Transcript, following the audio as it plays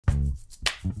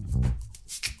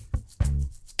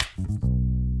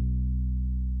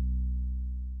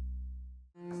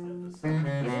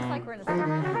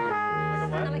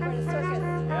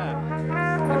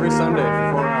every Sunday for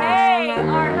 4 hours. Hey,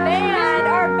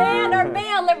 our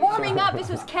band, they're warming up. This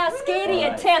was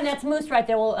Cascadia 10. That's Moose right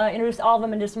there. We'll introduce all of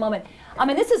them in just a moment. And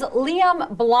this is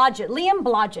Liam Blodgett. Liam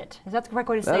Blodgett. Is that the correct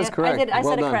way to say it? That is correct. I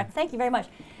said it correct. Thank you very much.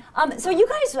 So you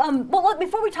guys, well, look,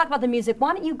 before we talk about the music,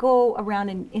 why don't you go around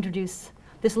and introduce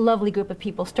this lovely group of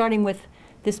people, starting with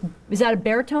this, is that a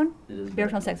baritone? It is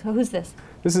baritone sax. Who's this?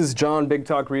 This is John Big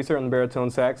Talk Reeser on the baritone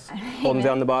sax, holding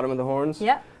down the bottom of the horns.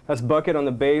 Yep. That's Bucket on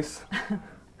the bass.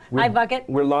 Hi, Bucket.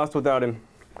 We're lost without him.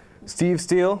 Steve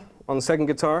Steele on the second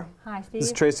guitar. Hi, Steve. This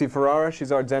is Tracy Ferrara.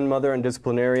 She's our den mother and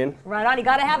disciplinarian. Right on, you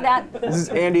gotta have that. This is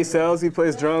Andy Sells. He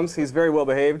plays drums. He's very well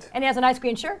behaved. And he has a nice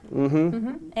green shirt.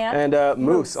 And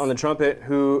Moose on the trumpet,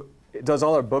 who does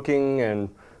all our booking and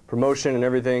promotion and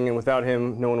everything, and without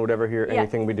him, no one would ever hear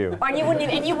anything we do.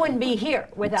 And you wouldn't be here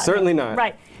without Certainly him. not.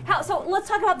 Right. So let's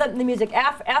talk about the music.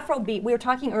 Afrobeat. We were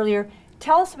talking earlier.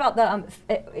 Tell us about the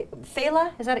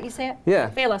Fela. Is that what you say it?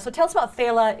 Yeah. Fela. So tell us about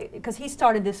Fela, because he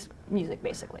started this music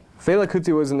basically. Fela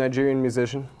Kuti was a Nigerian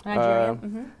musician.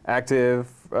 Active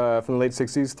from the late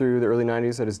 60s through the early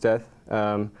 90s at his death.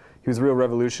 He was a real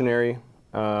revolutionary.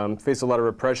 Faced a lot of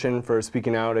repression for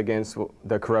speaking out against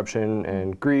the corruption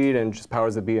and greed and just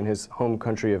powers that be in his home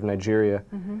country of Nigeria.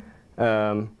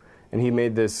 And he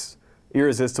made this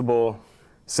irresistible,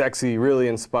 sexy, really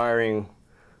inspiring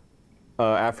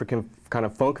African kind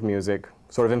of funk music,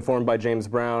 sort of informed by James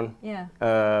Brown,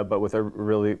 but with a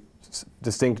really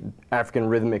distinct African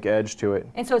rhythmic edge to it.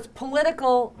 And so it's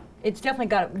political. It's definitely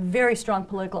got very strong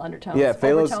political undertones. Yeah,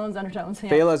 Fela's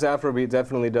Afrobeat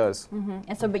definitely does.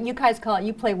 And so, but you guys call it,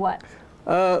 you play what?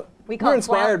 We're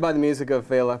inspired by the music of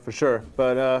Fela, for sure.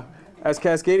 But as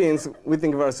Cascadians, we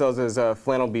think of ourselves as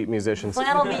Flannel Beat musicians.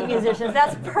 Flannel Beat musicians,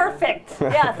 that's perfect.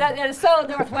 Yeah, that is so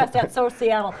Northwest, that's so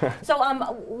Seattle. So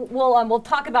we'll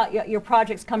talk about your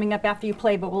projects coming up after you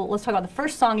play, but let's talk about the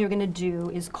first song you're going to do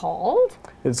is called?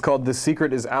 It's called The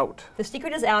Secret Is Out. The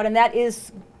Secret Is Out, and that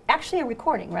is actually a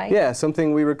recording, right? Yeah,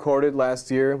 something we recorded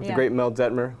last year with the great Mel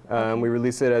Detmer. We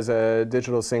released it as a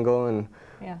digital single and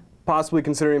possibly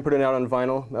considering putting it out on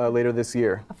vinyl later this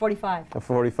year. A 45. A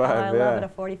 45, I love it, a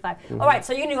 45. All right,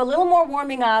 so you're going to do a little more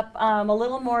warming up, a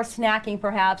little more snacking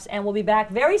perhaps, and we'll be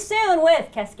back very soon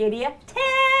with Cascadia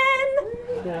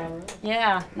 10.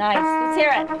 Yeah, nice. Let's hear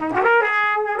it. Who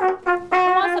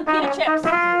wants some pita chips?